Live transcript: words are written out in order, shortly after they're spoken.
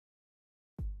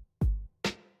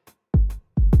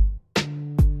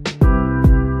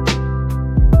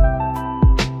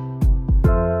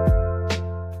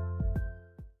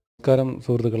നമസ്കാരം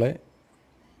സുഹൃത്തുക്കളെ,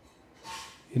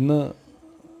 ഇന്ന്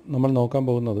നമ്മൾ നോക്കാൻ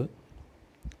പോകുന്നത്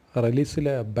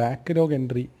റിലീസിലെ ബാക്ക്ലോഗ്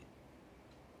എൻട്രി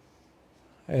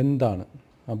എന്താണ്,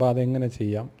 അപ്പോൾ അതെങ്ങനെ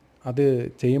ചെയ്യാം, അത്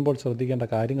ചെയ്യുമ്പോൾ ശ്രദ്ധിക്കേണ്ട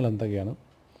കാര്യങ്ങൾ എന്തൊക്കെയാണ്,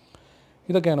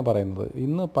 ഇതൊക്കെയാണ് പറയുന്നത്.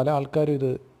 ഇന്ന് പല ആൾക്കാരും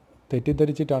ഇത്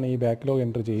തെറ്റിദ്ധരിച്ചിട്ടാണ് ഈ ബാക്ക്ലോഗ്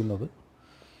എൻട്രി ചെയ്യുന്നത്.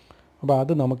 അപ്പോൾ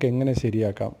അത് നമുക്ക് എങ്ങനെ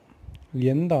ശരിയാക്കാം,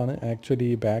 എന്താണ് ആക്ച്വലി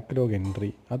ഈ ബാക്ക്ലോഗ്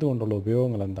എൻട്രി, അതുകൊണ്ടുള്ള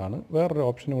ഉപയോഗങ്ങൾ എന്താണ്, വേറൊരു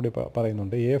ഓപ്ഷൻ കൂടി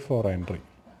പറയുന്നുണ്ട്, A4 എൻട്രി.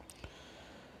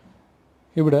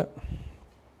 ഇവിടെ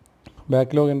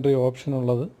ബാക്ക്ലോഗ് എൻട്രി ഓപ്ഷൻ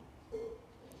ഉള്ളത്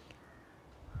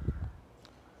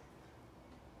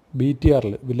BTR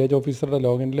വില്ലേജ് ഓഫീസറുടെ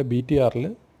ലോഗിനിലെ BTR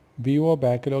VO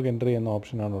ബാക്ക്ലോഗ് എൻട്രി എന്ന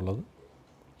ഓപ്ഷനാണുള്ളത്.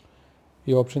 ഈ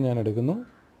ഓപ്ഷൻ ഞാൻ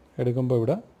എടുക്കുമ്പോൾ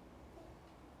ഇവിടെ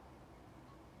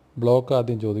ബ്ലോക്ക്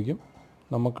ആദ്യം ചോദിക്കും.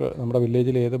 നമ്മുടെ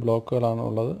വില്ലേജിൽ ഏത് ബ്ലോക്കുകളാണ്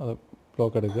ഉള്ളത് അത്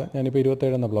ബ്ലോക്ക് എടുക്കുക. ഞാനിപ്പോൾ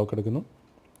 27 എന്ന ബ്ലോക്ക് എടുക്കുന്നു.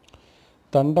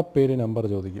 തണ്ടപ്പേര് നമ്പർ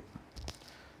ചോദിക്കും.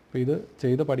 അപ്പോൾ ഇത്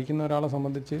ചെയ്ത് പഠിക്കുന്ന ഒരാളെ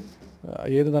സംബന്ധിച്ച്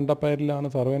ഏത് തണ്ടപ്പേരിലാണ്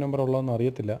സർവേ നമ്പർ ഉള്ളതെന്ന്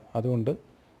അറിയത്തില്ല. അതുകൊണ്ട്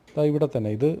ഇവിടെ തന്നെ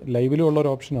ഇത് ലൈവിലുള്ളൊരു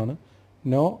ഓപ്ഷനാണ്,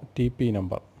 നോ TP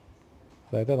നമ്പർ.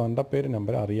 അതായത് തണ്ടപ്പേര്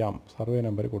നമ്പർ അറിയാം, സർവേ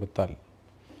നമ്പർ കൊടുത്താൽ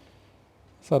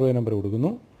സർവേ നമ്പർ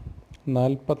കൊടുക്കുന്നു.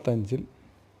 45-5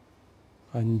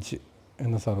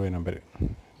 എന്ന സർവേ നമ്പർ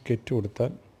ഗെറ്റ്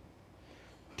കൊടുത്താൽ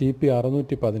TP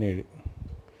 617.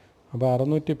 അപ്പോൾ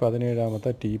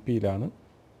 617ാമത്തെ TPയിലാണ്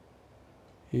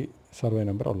ഈ സർവേ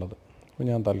നമ്പർ ഉള്ളത്. അപ്പോൾ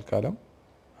ഞാൻ തൽക്കാലം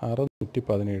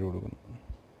 617 കൊടുക്കുന്നു.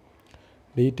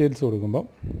 ഡീറ്റെയിൽസ് കൊടുക്കുമ്പം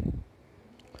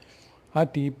ആ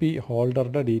TP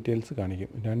ഹോൾഡറുടെ ഡീറ്റെയിൽസ് കാണിക്കും.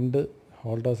 2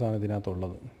 ഹോൾഡേഴ്സാണ്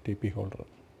ഇതിനകത്തുള്ളത്, TP ഹോൾഡർ.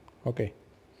 ഓക്കെ,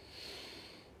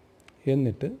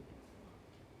 എന്നിട്ട്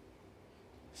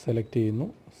സെലക്ട് ചെയ്യുന്നു.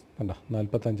 കണ്ട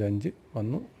 45-5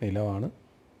 വന്നു, നിലവാണ്.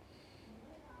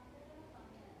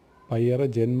 പയ്യറ്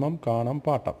ജന്മം കാണം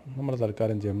പാട്ടം, നമ്മൾ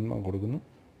തൽക്കാലം ജന്മം കൊടുക്കുന്നു.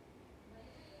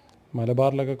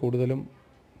 മലബാറിലൊക്കെ കൂടുതലും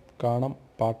കാണം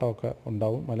പാട്ടമൊക്കെ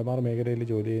ഉണ്ടാവും. മലബാർ മേഖലയിൽ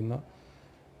ജോലി ചെയ്യുന്ന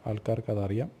ആൾക്കാർക്ക്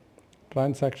അതറിയാം.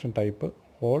 ട്രാൻസാക്ഷൻ ടൈപ്പ്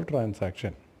ഓൾ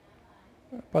ട്രാൻസാക്ഷൻ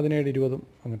 17-20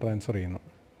 അങ്ങ് ട്രാൻസ്ഫർ ചെയ്യുന്നു.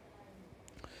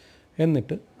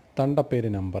 എന്നിട്ട് തണ്ടപ്പേര്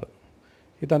നമ്പർ.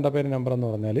 ഈ തണ്ടപ്പേര് നമ്പർ എന്ന്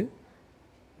പറഞ്ഞാൽ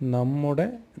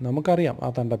നമുക്കറിയാം ആ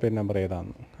തണ്ടപ്പേര് നമ്പർ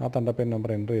ഏതാണെന്ന്. ആ തണ്ടപ്പേര് നമ്പർ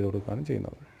എൻ്റർ ചെയ്ത് കൊടുക്കുകയാണ്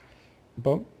ചെയ്യുന്നത്.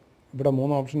 ഇപ്പം ഇവിടെ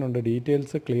 3 ഓപ്ഷനുണ്ട്.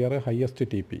 Details, clear, highest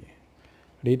TP.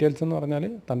 Details എന്ന് പറഞ്ഞാൽ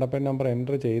തണ്ടപ്പേര് നമ്പർ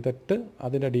എൻ്റർ ചെയ്തിട്ട്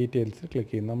അതിൻ്റെ ഡീറ്റെയിൽസ്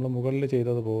ക്ലിക്ക് ചെയ്യും, നമ്മൾ മുകളിൽ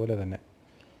ചെയ്തതുപോലെ തന്നെ.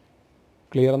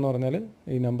 ക്ലിയർ എന്ന് പറഞ്ഞാൽ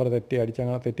ഈ നമ്പർ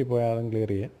അങ്ങനെ തെറ്റിപ്പോയാൽ അതും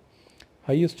ക്ലിയർ ചെയ്യാം.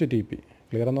 ഹയസ്റ്റ് TP,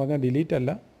 ക്ലിയർ എന്ന് പറഞ്ഞാൽ ഡിലീറ്റ് അല്ല.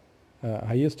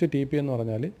 ഹയസ്റ്റ് TP എന്ന്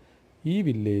പറഞ്ഞാൽ ഈ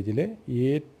വില്ലേജിലെ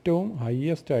ഏറ്റവും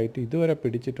ഹയസ്റ്റ് ആയിട്ട് ഇതുവരെ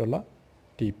പിടിച്ചിട്ടുള്ള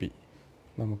TP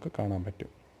നമുക്ക് കാണാൻ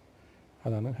പറ്റും.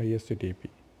 അതാണ് ഹയസ്റ്റ് TP.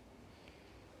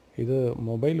 ഇത്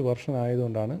മൊബൈൽ വെർഷൻ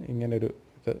ആയതുകൊണ്ടാണ് ഇങ്ങനൊരു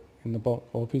ഇത്. ഇന്നിപ്പോൾ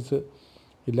ഓഫീസ്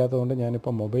ഇല്ലാത്തതുകൊണ്ട്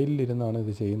ഞാനിപ്പോൾ മൊബൈലിലിരുന്നാണ്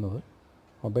ഇത് ചെയ്യുന്നത്.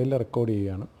 മൊബൈലിൽ റെക്കോർഡ്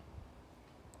ചെയ്യുകയാണ്.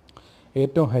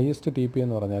 ഏറ്റവും ഹയസ്റ്റ് TP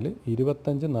എന്ന് പറഞ്ഞാൽ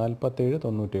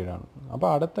 25-47-97 ആണ്. അപ്പോൾ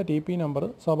അടുത്ത TP നമ്പർ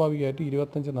സ്വാഭാവികമായിട്ട്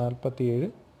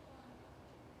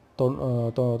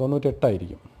 25-47-98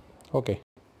 ആയിരിക്കും. ഓക്കെ,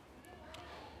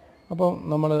 അപ്പോൾ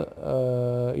നമ്മൾ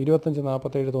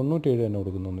 25-47-97 തന്നെ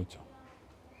കൊടുക്കുന്നു എന്ന് വെച്ചോ.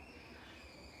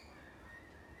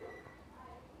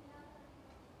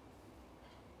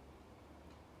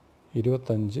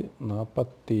 ഇരുപത്തഞ്ച്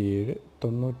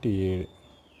 47-97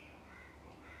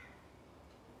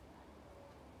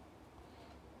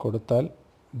 കൊടുത്താൽ,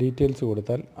 ഡീറ്റെയിൽസ്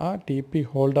കൊടുത്താൽ ആ TP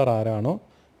ഹോൾഡർ ആരാണോ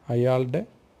അയാളുടെ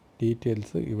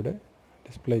ഡീറ്റെയിൽസ് ഇവിടെ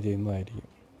ഡിസ്പ്ലേ ചെയ്യുന്നതായിരിക്കും.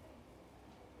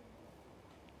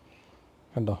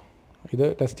 കണ്ടോ, ഇത്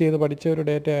ടെസ്റ്റ് ചെയ്ത് പഠിച്ച ഒരു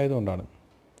ഡേറ്റ ആയതുകൊണ്ടാണ്.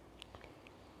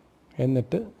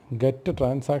 എന്നിട്ട് ഗെറ്റ്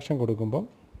ട്രാൻസാക്ഷൻ കൊടുക്കുമ്പം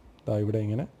ഇവിടെ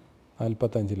ഇങ്ങനെ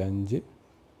 45-5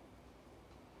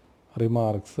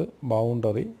 റിമാർക്സ്,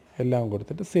 ബൗണ്ടറി എല്ലാം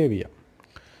കൊടുത്തിട്ട് സേവ് ചെയ്യാം.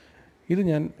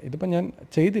 ഇതിപ്പോൾ ഞാൻ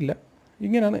ചെയ്തില്ല,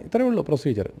 ഇങ്ങനെയാണ്, ഇത്രയേ ഉള്ളൂ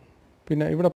പ്രൊസീജിയർ. പിന്നെ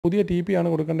ഇവിടെ പുതിയ TP ആണ്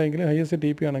കൊടുക്കേണ്ടതെങ്കിൽ, ഹയസ്റ്റ്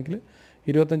TP ആണെങ്കിൽ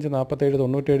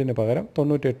 25-47-97 പകരം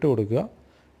 98 കൊടുക്കുക,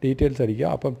 ഡീറ്റെയിൽസ് അടിക്കുക.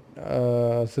 അപ്പം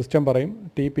സിസ്റ്റം പറയും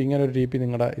TP ഇങ്ങനൊരു TP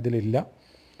നിങ്ങളുടെ ഇതിലില്ല,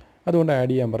 അതുകൊണ്ട്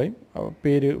ആഡ് ചെയ്യാൻ പറയും.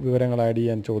 പേര് വിവരങ്ങൾ ആഡ്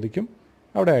ചെയ്യാൻ ചോദിക്കും,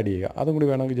 അവിടെ ആഡ് ചെയ്യുക. അതും കൂടി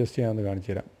വേണമെങ്കിൽ ജസ്റ്റ് ഞാനൊന്ന്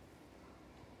കാണിച്ചു തരാം.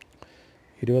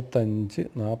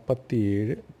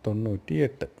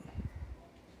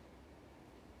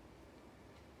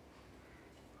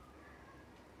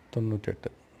 25-47-98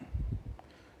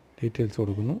 ഡീറ്റെയിൽസ്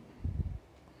കൊടുക്കുന്നു.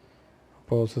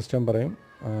 അപ്പോൾ സിസ്റ്റം പറയും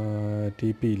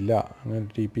TP ഇല്ല, അങ്ങനെ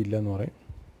TP ഇല്ല എന്ന് പറയും.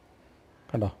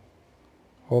 കണ്ടോ,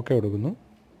 ഓക്കെ കൊടുക്കുന്നു.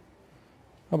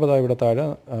 അപ്പോൾ ഇവിടെ താഴെ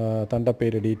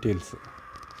തണ്ടപ്പേര് ഡീറ്റെയിൽസ്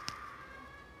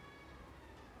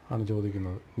ആണ്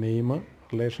ചോദിക്കുന്നത്. നെയിം,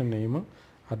 റിലേഷൻ നെയിം,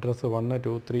 അഡ്രസ്സ് 1,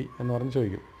 2, 3 എന്ന് പറഞ്ഞ്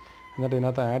ചോദിക്കും. എന്നിട്ട്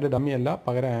ഇതിനകത്ത് ആഡ് ഡമ്മി അല്ല,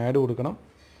 പകരം ആഡ് കൊടുക്കണം.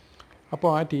 അപ്പോൾ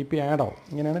ആ ടി പി ആഡ് ആവും.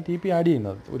 ഇങ്ങനെയാണ് ടി പി ആഡ്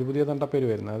ചെയ്യുന്നത്, ഒരു പുതിയ തണ്ടപ്പേര്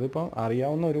വരുന്നത്. അതിപ്പോൾ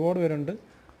അറിയാവുന്ന ഒരുപാട് പേരുണ്ട്,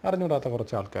 അറിഞ്ഞുകൂടാത്ത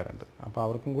കുറച്ച് ആൾക്കാരുണ്ട്. അപ്പോൾ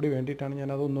അവർക്കും കൂടി വേണ്ടിയിട്ടാണ്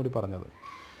ഞാനത് ഒന്നുകൂടി പറഞ്ഞത്.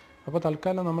 അപ്പോൾ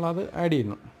തൽക്കാലം നമ്മളത് ആഡ്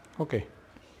ചെയ്യുന്നു. ഓക്കെ,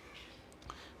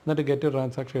 എന്നിട്ട് ഗെറ്റ്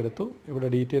ട്രാൻസാക്ഷൻ എടുത്തു, ഇവിടെ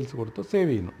ഡീറ്റെയിൽസ് കൊടുത്തു സേവ്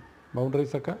ചെയ്യുന്നു.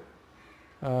 ബൗണ്ടറീസൊക്കെ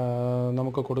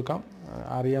നമുക്ക് കൊടുക്കാം,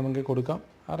 അറിയാമെങ്കിൽ കൊടുക്കാം,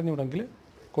 അറിഞ്ഞുകൂടെങ്കിൽ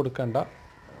കൊടുക്കേണ്ട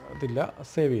ഇതില്ല,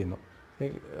 സേവ് ചെയ്യുന്നു.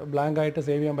 ബ്ലാങ്ക് ആയിട്ട്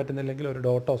സേവ് ചെയ്യാൻ പറ്റുന്നില്ലെങ്കിൽ ഒരു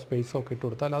ഡോട്ടോ സ്പേസോ ഒക്കെ ഇട്ട്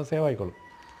കൊടുത്താൽ അത് സേവ് ആയിക്കോളും.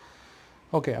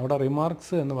 ഓക്കെ, അവിടെ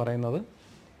റിമാർക്സ് എന്ന് പറയുന്നത്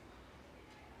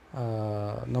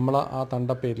നമ്മൾ ആ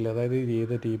തണ്ടപ്പേരിൽ, അതായത്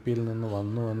ഏത് ടി പിയിൽ നിന്ന്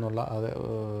വന്നു എന്നുള്ള അത്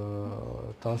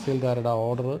തഹസീൽദാരുടെ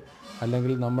ഓർഡർ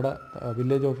അല്ലെങ്കിൽ നമ്മുടെ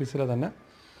വില്ലേജ് ഓഫീസിലെ തന്നെ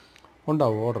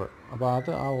ഉണ്ടാവും ഓർഡർ. അപ്പോൾ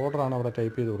ആ ഓർഡറാണ് അവിടെ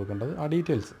ടൈപ്പ് ചെയ്ത് കൊടുക്കേണ്ടത്. ആ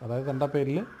ഡീറ്റെയിൽസ്, അതായത്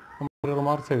തണ്ടപ്പേരിൽ നമ്മൾ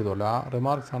റിമാർക്സ് എഴുതുമല്ലോ, ആ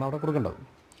റിമാർക്സാണ് അവിടെ കൊടുക്കേണ്ടത്.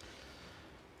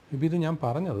 ഇപ്പോൾ ഇത് ഞാൻ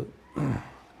പറഞ്ഞത്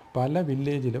പല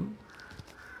വില്ലേജിലും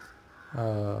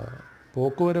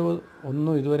പോക്കുവരവ്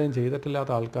ഒന്നും ഇതുവരെയും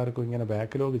ചെയ്തിട്ടില്ലാത്ത ആൾക്കാർക്കും ഇങ്ങനെ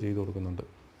ബാക്ക്ലോഗ് ചെയ്ത് കൊടുക്കുന്നുണ്ട്.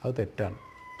 അത് തെറ്റാണ്.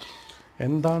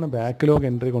 എന്താണ് ബാക്ക്ലോഗ്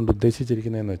എൻട്രി കൊണ്ട്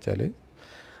ഉദ്ദേശിച്ചിരിക്കുന്നതെന്ന് വെച്ചാൽ,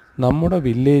 നമ്മുടെ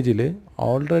വില്ലേജിൽ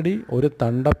ഓൾറെഡി ഒരു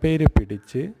തണ്ടപ്പേര്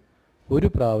പിടിച്ച് ഒരു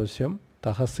പ്രാവശ്യം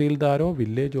തഹസീൽദാരോ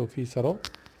വില്ലേജ് ഓഫീസറോ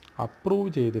അപ്രൂവ്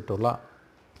ചെയ്തിട്ടുള്ള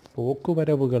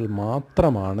പോക്കുവരവുകൾ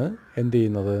മാത്രമാണ് എന്ത്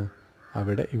ചെയ്യുന്നത്,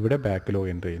 ഇവിടെ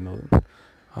ബാക്ക്ലോഗ് എൻട്രി ചെയ്യുന്നത്.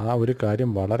 ആ ഒരു കാര്യം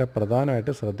വളരെ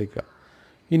പ്രധാനമായിട്ട് ശ്രദ്ധിക്കുക.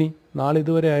 ഇനി നാളെ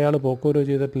ഇതുവരെ അയാൾ പോക്കുവരവ്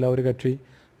ചെയ്തിട്ടില്ല, ഒരു കക്ഷി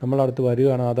നമ്മളടുത്ത്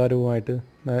വരികയാണ് ആധാരവുമായിട്ട്,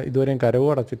 ഇതുവരെയും കരവും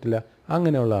അടച്ചിട്ടില്ല,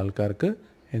 അങ്ങനെയുള്ള ആൾക്കാർക്ക്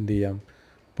എന്ത് ചെയ്യാം,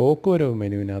 പോക്കുവരവ്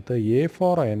മെനുവിനകത്ത്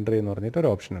A4 എൻട്രി എന്ന് പറഞ്ഞിട്ടൊരു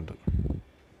ഓപ്ഷൻ ഉണ്ട്.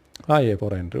 ആ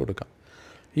A4 എൻട്രി കൊടുക്കാം.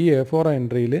 ഈ A4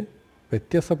 എൻട്രിയിൽ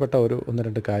വ്യത്യസ്തപ്പെട്ട ഒന്ന്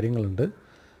രണ്ട് കാര്യങ്ങളുണ്ട്.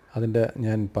 അതിൻ്റെ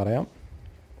ഞാൻ പറയാം.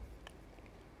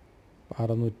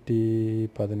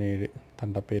 617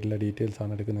 തണ്ടപ്പേരിലെ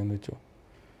ഡീറ്റെയിൽസാണ് എടുക്കുന്നതെന്ന് വെച്ചു.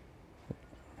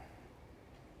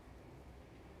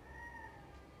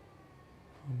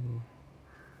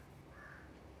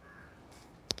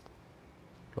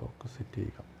 ലോക്ക് സെറ്റ്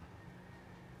ചെയ്യുക.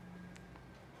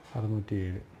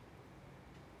 607.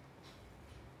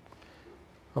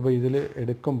 അപ്പോൾ ഇതിൽ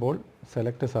എടുക്കുമ്പോൾ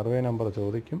സെലക്ട് സർവേ നമ്പർ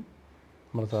ചോദിക്കും.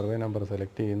 നമ്മൾ സർവേ നമ്പർ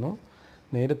സെലക്ട് ചെയ്യുന്നു.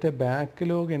 നേരത്തെ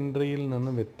ബാക്ക്ലോഗ് എൻട്രിയിൽ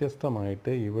നിന്ന്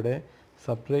വ്യത്യസ്തമായിട്ട് ഇവിടെ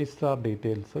സബ് രജിസ്ട്രാർ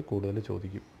ഡീറ്റെയിൽസ് കൂടുതൽ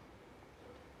ചോദിക്കും.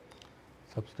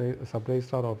 സബ്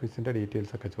രജിസ്ട്രാർ ഓഫീസിൻ്റെ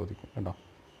ഡീറ്റെയിൽസൊക്കെ ചോദിക്കും. കണ്ടോ,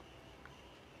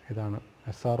 ഇതാണ്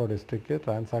SRO ഡിസ്ട്രിക്റ്റ്,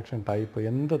 ട്രാൻസാക്ഷൻ ടൈപ്പ്,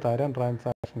 എന്ത് തരം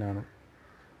ട്രാൻസാക്ഷനാണ്,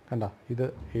 കണ്ട, ഇത്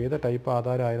ഏത് ടൈപ്പ്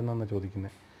ആധാരമായിരുന്നെന്ന്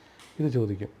ചോദിക്കുന്നത്, ഇത്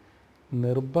ചോദിക്കും.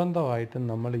 നിർബന്ധമായിട്ടും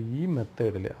നമ്മൾ ഈ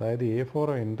മെത്തേഡിൽ, അതായത്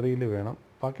A4 എൻട്രിയിൽ വേണം,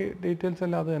 ബാക്കി ഡീറ്റെയിൽസ്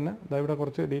എല്ലാം അത് തന്നെ, ഇവിടെ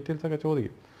കുറച്ച് ഡീറ്റെയിൽസൊക്കെ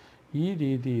ചോദിക്കും, ഈ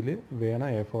രീതിയിൽ വേണം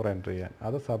A4 എൻട്രി ചെയ്യാൻ.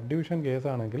 അത് സബ് ഡിവിഷൻ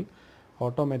കേസാണെങ്കിൽ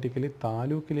ഓട്ടോമാറ്റിക്കലി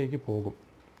താലൂക്കിലേക്ക് പോകും.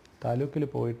 താലൂക്കിൽ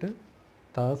പോയിട്ട്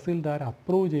തഹസീൽദാർ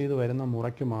അപ്രൂവ് ചെയ്ത് വരുന്ന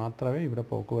മുറയ്ക്ക് മാത്രമേ ഇവിടെ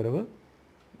പോക്കുവരവ്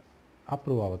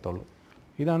അപ്രൂവ് ആവത്തുള്ളൂ.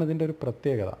 ഇതാണ് ഇതിൻ്റെ ഒരു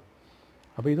പ്രത്യേകത.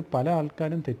 അപ്പോൾ ഇത് പല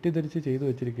ആൾക്കാരും തെറ്റിദ്ധരിച്ച് ചെയ്തു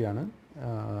വെച്ചിരിക്കുകയാണ്.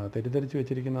 തെറ്റിദ്ധരിച്ച്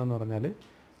വെച്ചിരിക്കുന്നതെന്ന് പറഞ്ഞാൽ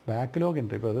ബാക്ക്ലോഗ്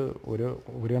എൻട്രി, ഇപ്പോൾ അത്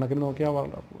ഒരു കണക്കിന്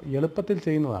നോക്കിയാൽ എളുപ്പത്തിൽ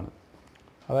ചെയ്യുന്നതാണ്.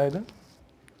 അതായത്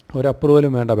ഒരു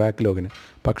അപ്രൂവലും വേണ്ട ബാക്ക്ലോഗിന്.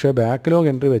 പക്ഷേ ബാക്ക്ലോഗ്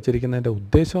എൻട്രി വെച്ചിരിക്കുന്നതിൻ്റെ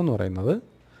ഉദ്ദേശം എന്ന് പറയുന്നത്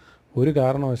ഒരു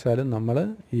കാരണവശാലും നമ്മൾ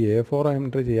ഈ A4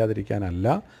 എൻട്രി ചെയ്യാതിരിക്കാനല്ല,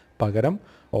 പകരം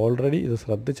ഓൾറെഡി ഇത്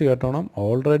ശ്രദ്ധിച്ച് കേട്ടോണം,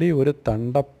 ഓൾറെഡി ഒരു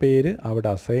തണ്ടപ്പേര് അവിടെ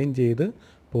അസൈൻ ചെയ്ത്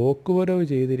പോക്കുവരവ്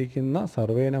ചെയ്തിരിക്കുന്ന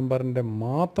സർവേ നമ്പറിൻ്റെ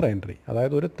മാത്രം എൻട്രി,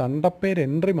 അതായത് ഒരു തണ്ടപ്പേര്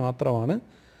എൻട്രി മാത്രമാണ്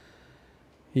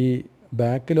ഈ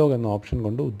ബാക്ക്ലോഗ് എന്ന ഓപ്ഷൻ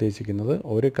കൊണ്ട് ഉദ്ദേശിക്കുന്നത്.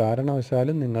 ഒരു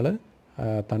കാരണവശാലും നിങ്ങൾ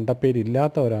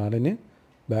തണ്ടപ്പേരില്ലാത്ത ഒരാളിന്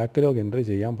ബാക്ക്ലോഗ് എൻട്രി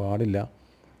ചെയ്യാൻ പാടില്ല.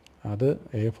 അത്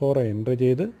A4 എൻട്രി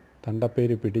ചെയ്ത്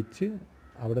തണ്ടപ്പേര് പിടിച്ച്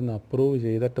അവിടെ നിന്ന് അപ്രൂവ്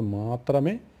ചെയ്തിട്ട്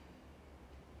മാത്രമേ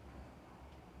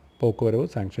പോക്കുവരവ്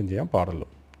സാങ്ഷൻ ചെയ്യാൻ പാടുള്ളൂ.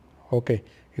 ഓക്കെ,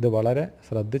 ഇത് വളരെ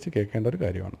ശ്രദ്ധിച്ച് കേൾക്കേണ്ട ഒരു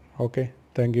കാര്യമാണ്. Okay,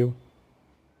 thank you.